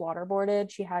she was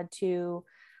waterboarded. She had to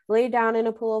lay down in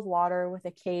a pool of water with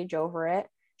a cage over it.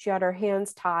 She had her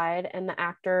hands tied, and the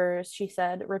actors, she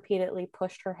said, repeatedly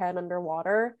pushed her head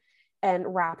underwater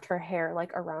and wrapped her hair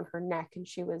like around her neck, and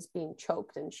she was being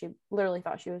choked, and she literally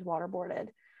thought she was waterboarded.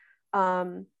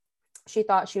 She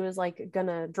thought she was like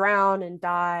gonna drown and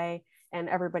die, and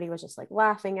everybody was just like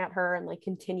laughing at her and like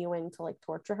continuing to like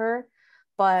torture her.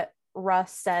 But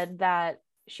Russ said that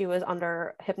she was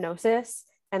under hypnosis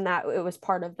and that it was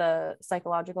part of the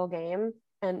psychological game,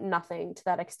 and nothing to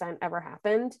that extent ever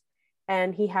happened.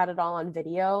 And he had it all on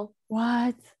video.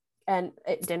 What? And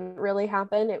it didn't really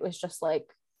happen. It was just like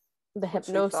the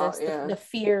hypnosis, the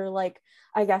fear, like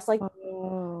I guess like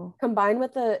combined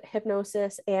with the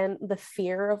hypnosis and the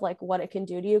fear of like what it can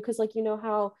do to you. Because like, you know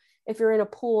how if you're in a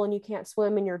pool and you can't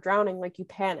swim and you're drowning, like you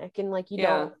panic and like you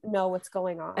don't know what's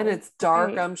going on. And it's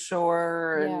dark, I'm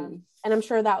sure. And I'm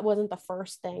sure that wasn't the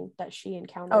first thing that she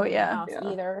encountered in the house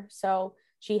either. So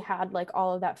she had like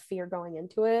all of that fear going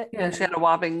into it. Yeah, and she had a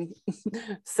whopping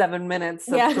 7 minutes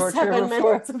of torture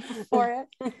before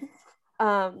it.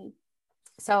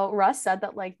 So Russ said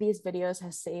that like these videos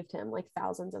has saved him like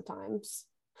thousands of times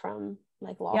from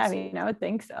like lawsuits. Yeah, I mean, I would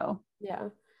think so. Yeah.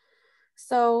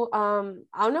 So I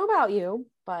don't know about you,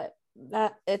 but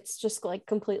that it's just like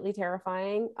completely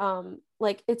terrifying.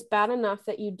 Like it's bad enough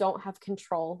that you don't have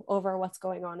control over what's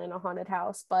going on in a haunted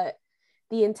house, but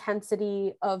the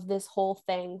intensity of this whole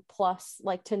thing, plus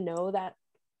like to know that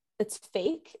it's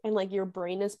fake and like your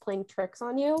brain is playing tricks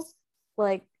on you,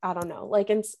 like I don't know, like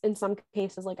in some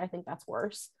cases, like I think that's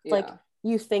worse. Like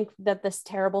you think that this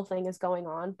terrible thing is going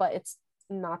on, but it's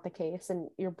not the case, and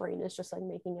your brain is just like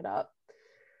making it up.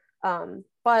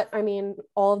 But I mean,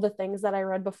 all of the things that I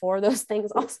read before, those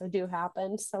things also do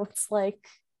happen, so it's like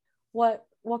what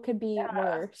could be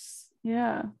worse?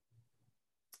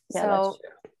 So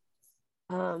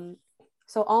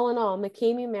so all in all,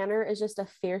 McKamey Manor is just a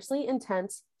fiercely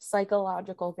intense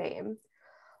psychological game.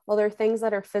 While there are things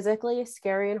that are physically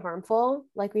scary and harmful,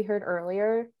 like we heard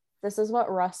earlier, this is what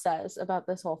Russ says about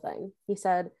this whole thing. He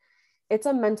said, "It's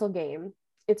a mental game.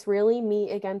 It's really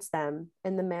me against them,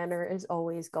 and the manor is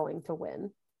always going to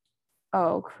win."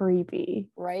 Oh, creepy.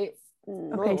 Right?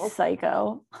 Okay,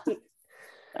 psycho.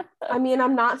 I mean,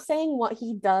 I'm not saying what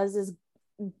he does is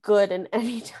good in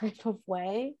any type of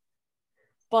way,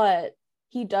 but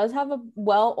he does have a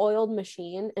well-oiled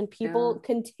machine, and people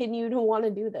continue to want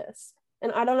to do this.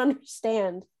 And I don't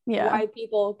understand why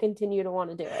people continue to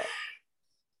want to do it.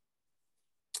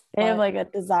 They have like a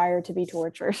desire to be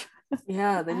tortured.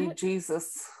 Yeah, they need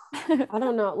Jesus. I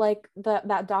don't know, like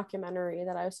that documentary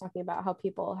that I was talking about, how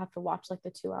people have to watch like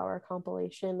the 2-hour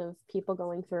compilation of people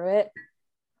going through it.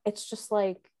 It's just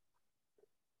like,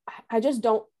 I just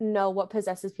don't know what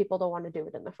possesses people to want to do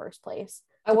it in the first place.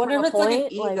 I wonder if it's like an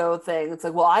ego thing. It's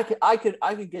like, well, I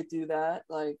could get through that.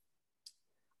 Like,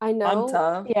 I know. I'm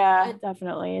tough. Yeah,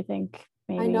 definitely. I think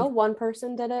maybe. I know one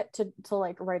person did it to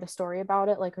like write a story about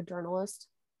it, like a journalist,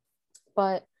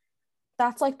 but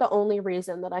that's like the only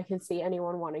reason that I can see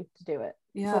anyone wanting to do it.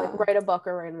 Yeah. To like write a book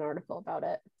or write an article about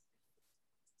it.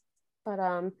 But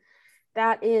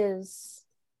that is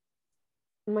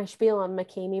my spiel on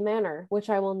McKamey Manor, which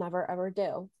I will never ever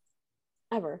do.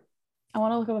 Ever. I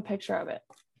want to look up a picture of it.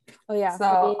 Oh yeah.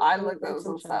 So I looked at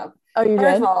some stuff. Oh, you did?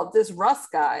 First of all, this Russ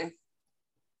guy,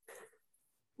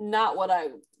 not what I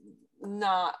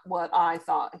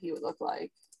thought he would look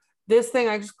like. This thing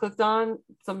I just clicked on,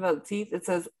 something about the teeth, it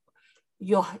says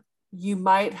you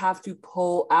might have to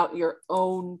pull out your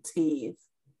own teeth.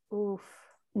 Oof.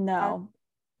 No.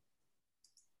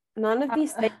 None of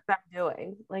these things I'm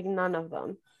doing. Like none of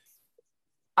them.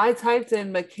 I typed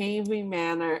in McKamey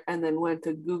Manor and then went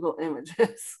to Google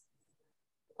Images.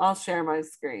 I'll share my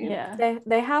screen. Yeah.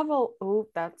 They have a, oh,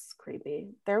 that's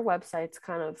creepy. Their website's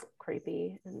kind of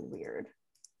creepy and weird.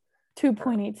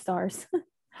 2.8 stars.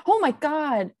 Oh my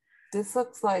God. This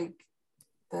looks like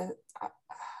the.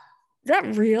 Is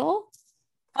that real?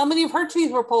 How many of her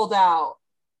teeth were pulled out?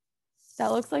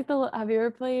 That looks like have you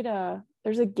ever played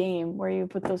there's a game where you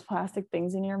put those plastic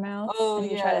things in your mouth and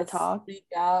you try to talk?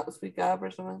 Speak up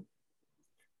or something.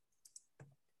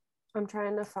 I'm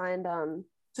trying to find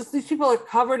just these people are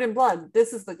covered in blood.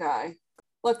 This is the guy.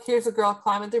 Look, here's a girl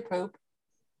climbing through poop.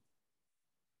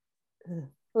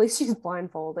 At least she's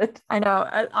blindfolded. I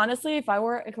know. Honestly, if I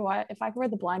could wear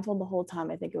the blindfold the whole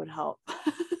time, I think it would help.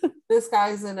 This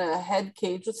guy's in a head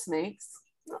cage with snakes.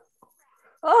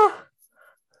 Oh,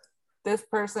 this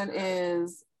person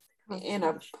is in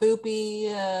a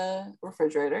poopy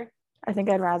refrigerator. I think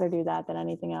I'd rather do that than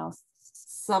anything else.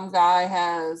 Some guy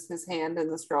has his hand in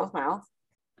this girl's mouth.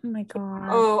 Oh my God.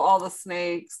 Oh, all the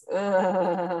snakes.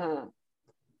 Ugh.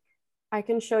 I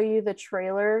can show you the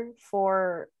trailer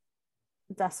for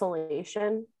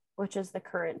Desolation, which is the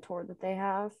current tour that they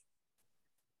have.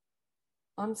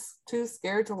 I'm too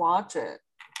scared to watch it.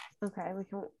 Okay, we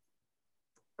can.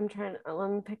 I'm trying to. Let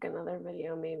me pick another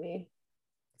video, maybe.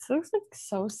 This looks like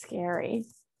so scary.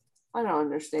 I don't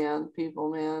understand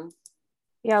people, man.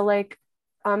 Yeah, like,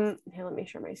 here, let me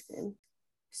share my screen.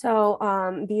 So,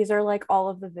 these are like all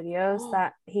of the videos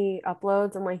that he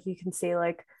uploads, and like you can see,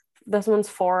 like, this one's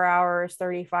 4 hours,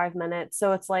 35 minutes.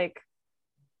 So it's like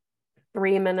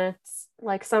 3 minutes.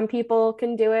 Like, some people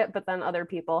can do it, but then other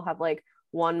people have like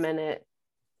 1 minute,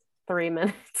 3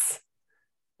 minutes.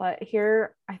 But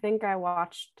here, I think I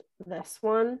watched this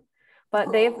one.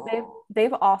 But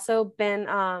they've also been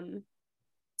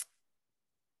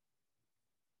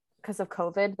because of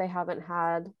COVID, they haven't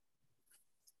had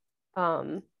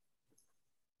you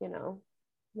know,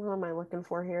 what am I looking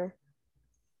for here?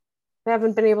 They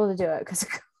haven't been able to do it because of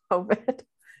COVID.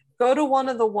 Go to one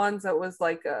of the ones that was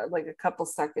like a couple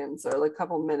seconds or like a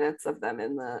couple minutes of them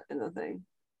in the thing.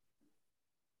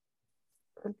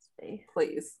 Let's see.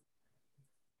 Please.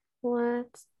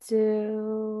 Let's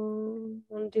do.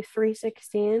 Want to do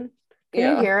 316?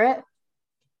 Can you hear it?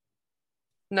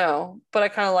 No, but I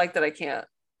kind of like that I can't.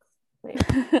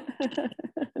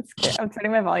 I'm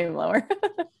turning my volume lower.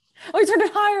 Oh, I turned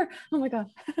it higher. Oh my God.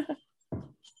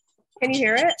 Can you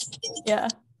hear it? Yeah.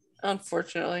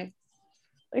 Unfortunately.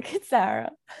 Look at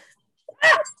Sarah.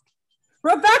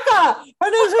 Rebecca!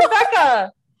 Her name's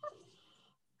Rebecca!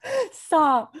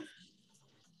 Stop.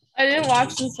 I didn't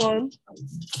watch this one.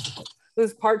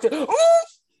 This is part 2. Oh!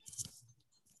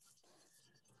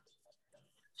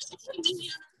 I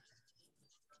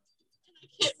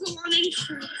can't go on any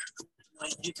further.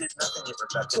 You did nothing yet,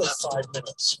 Rebecca. Not 5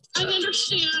 minutes. I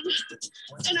understand.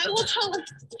 And I will tell her.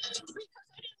 Because I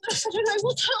didn't listen, and I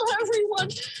will tell everyone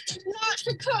not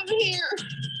to come here.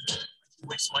 You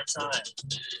waste my time. I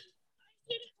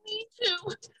didn't mean to.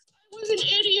 I was an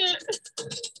idiot.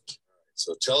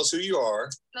 So tell us who you are.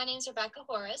 My name's Rebecca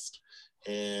Horist.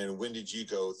 And when did you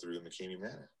go through McKamey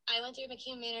Manor? I went through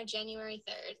McKamey Manor January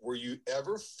 3rd. Were you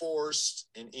ever forced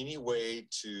in any way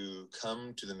to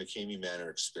come to the McKamey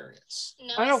Manor experience?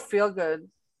 No. I don't feel good.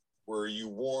 Were you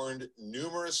warned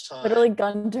numerous times? Literally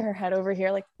gun to her head over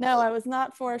here. Like, no, I was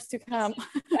not forced to come.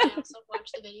 I also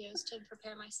watched the videos to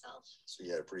prepare myself. So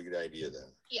you had a pretty good idea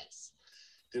then. Yes.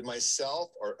 Did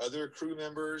myself or other crew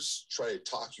members try to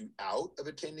talk you out of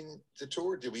attending the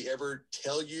tour? Did we ever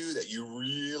tell you that you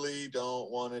really don't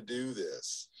want to do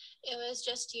this? It was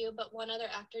just you, but one other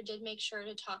actor did make sure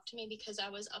to talk to me because I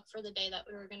was up for the day that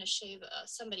we were going to shave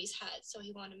somebody's head. So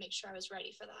he wanted to make sure I was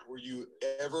ready for that. Were you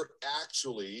ever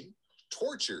actually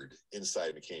tortured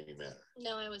inside McKamey Manor?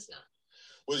 No, I was not.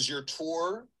 Was your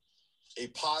tour a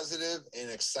positive and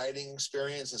exciting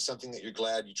experience and something that you're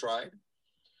glad you tried?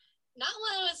 Not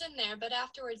while I was in there, but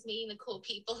afterwards meeting the cool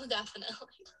people, definitely.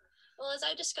 Well, as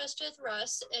I discussed with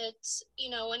Russ, it's,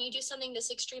 when you do something this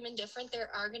extreme and different, there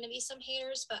are going to be some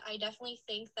haters, but I definitely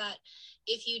think that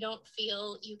if you don't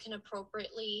feel you can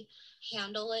appropriately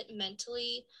handle it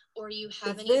mentally, or you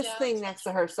have any this doubts, thing next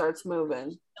to her starts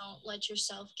moving, don't let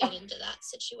yourself get into that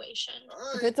situation.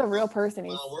 All right. If it's a real person,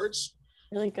 he's words.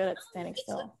 really good at standing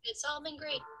still. It's all been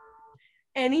great.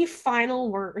 Any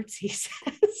final words, he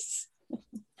says?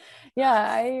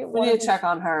 Yeah, we need to check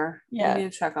on her. Yeah. We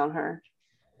need to check on her.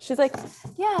 She's like,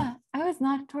 yeah, I was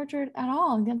not tortured at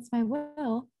all against my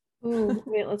will. Ooh,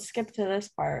 wait, let's skip to this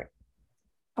part.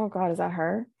 Oh God, is that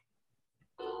her?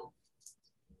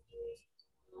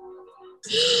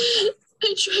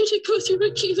 I tried to go through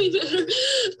McKamey Manor,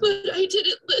 but I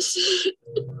didn't listen.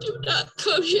 Do not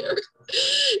come here.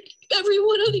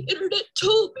 Everyone on the internet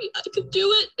told me I could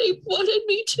do it. They wanted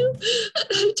me to, and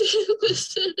I didn't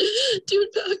listen. Do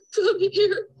not come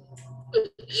here.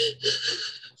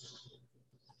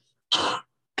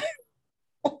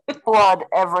 Blood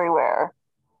everywhere.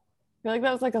 I feel like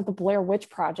that was like the Blair Witch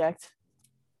Project.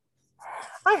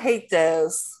 I hate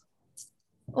this.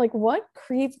 Like what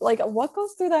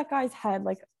goes through that guy's head?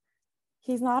 Like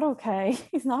he's not okay.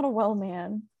 He's not a well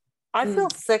man. I feel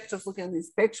sick just looking at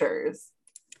these pictures.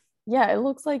 Yeah, it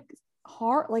looks like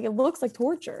it looks like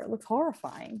torture. It looks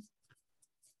horrifying.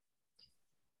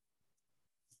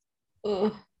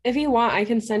 Ugh. If you want, I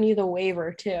can send you the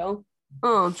waiver too.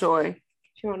 Oh, joy.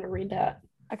 If you want to read that.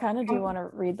 I kind of do want to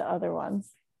read the other ones.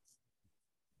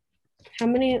 How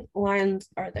many lines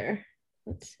are there?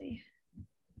 Let's see.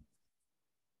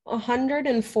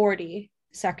 140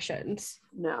 sections.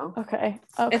 No. Okay.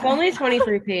 It's only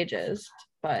 23 pages,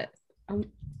 but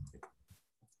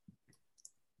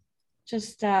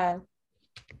just that's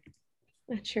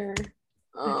your.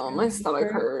 Oh, my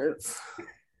stomach hurts.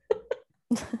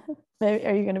 Maybe,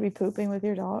 are you going to be pooping with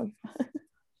your dog?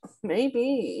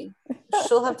 Maybe.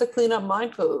 She'll have to clean up my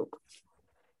poop.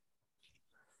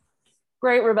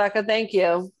 Great, Rebecca. Thank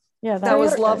you. Yeah, that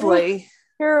was lovely.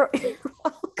 You're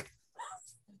welcome.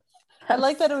 I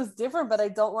like that it was different, but I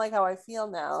don't like how I feel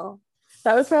now.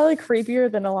 That was probably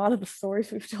creepier than a lot of the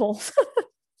stories we've told.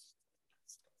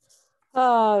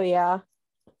 Oh, yeah.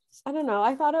 I don't know.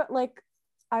 I thought it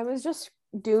I was just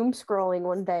doom scrolling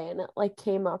one day and it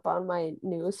came up on my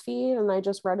news feed and I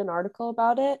just read an article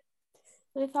about it.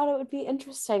 And I thought it would be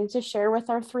interesting to share with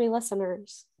our 3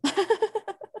 listeners.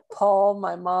 Paul,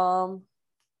 my mom.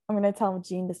 I'm going to tell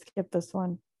Jean to skip this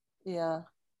one. Yeah.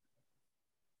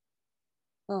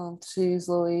 Oh, geez,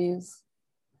 Louise.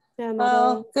 Yeah,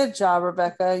 well, good job,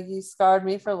 Rebecca. You scarred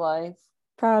me for life.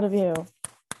 Proud of you.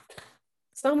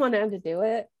 Someone had to do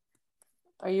it.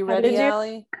 Are you ready,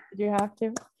 Allie? Did you have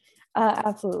to?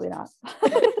 Absolutely not.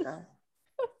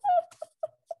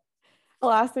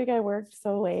 Last week I worked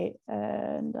so late,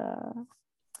 and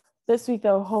this week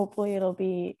though, hopefully it'll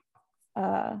be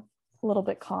a little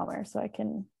bit calmer, so I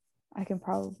can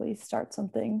probably start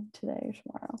something today or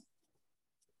tomorrow.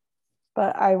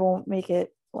 But I won't make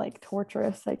it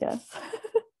torturous, I guess.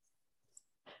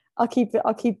 I'll keep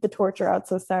the torture out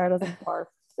so Sarah doesn't barf.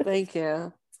 Thank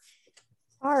you.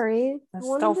 Sorry. I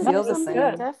don't feel the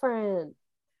same. Different.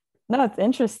 No, it's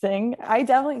interesting. I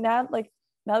definitely now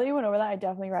that you went over that, I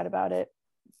definitely read about it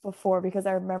before because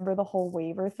I remember the whole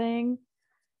waiver thing.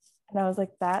 And I was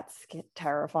like, that's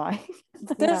terrifying.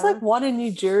 There's one in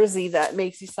New Jersey that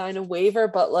makes you sign a waiver,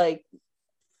 but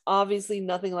obviously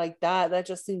nothing like that. That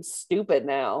just seems stupid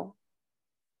now.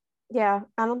 Yeah,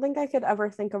 I don't think I could ever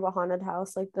think of a haunted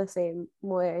house the same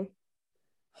way.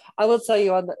 I will tell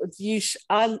you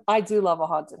I do love a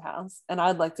haunted house and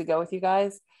I'd like to go with you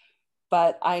guys,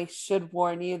 but I should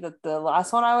warn you that the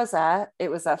last one I was at,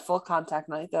 it was that full contact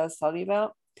night that I was telling you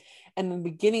about. And in the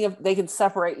beginning they can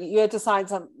separate you. You had to sign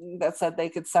something that said they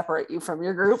could separate you from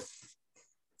your group.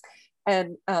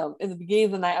 And in the beginning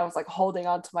of the night, I was holding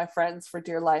on to my friends for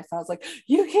dear life. I was like,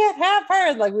 you can't have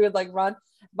her. And we would run.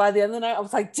 By the end of the night, I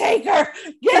was like, take her.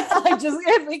 Yes,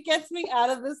 if it gets me out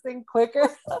of this thing quicker,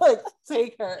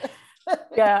 take her.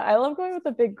 Yeah, I love going with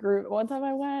a big group. One time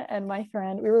I went and my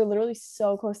friend, we were literally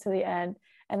so close to the end.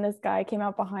 And this guy came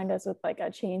out behind us with a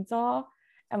chainsaw.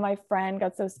 And my friend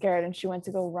got so scared and she went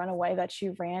to go run away that she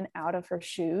ran out of her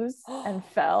shoes and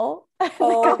fell.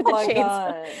 Oh my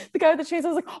God. The guy with the chainsaw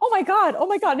was like, oh my God.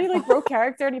 And he broke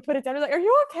character and he put it down. He's like, are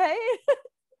you okay?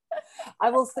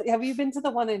 I will say, have you been to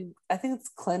the one in, I think it's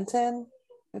Clinton?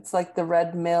 It's the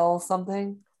Red Mill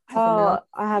something. Oh,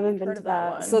 I haven't been to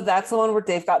that one. So that's the one where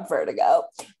Dave got vertigo.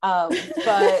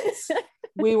 But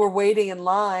we were waiting in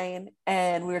line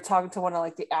and we were talking to one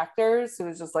of the actors who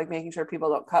was just making sure people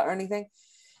don't cut or anything.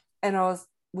 And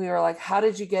we were like, how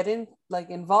did you get in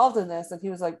involved in this? And he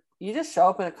was like, you just show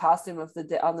up in a costume on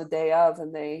the day of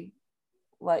and they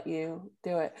let you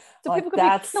do it. So people could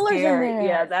be killers scary. in there.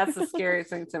 Yeah, that's the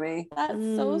scariest thing to me. That's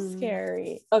so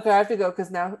scary. Okay, I have to go because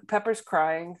now Pepper's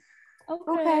crying.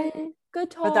 Okay.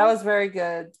 Good talk. But that was very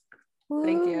good. Woo.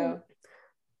 Thank you.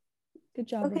 Good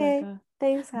job, okay. Rebecca.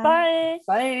 Thanks. Bye.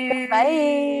 Bye.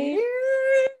 Bye.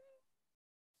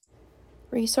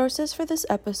 Resources for this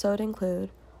episode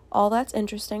include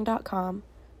allthat'sinteresting.com,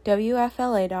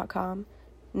 wfla.com,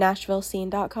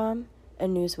 nashvillescene.com,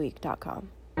 and newsweek.com.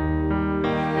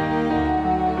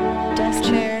 Desk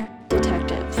chair.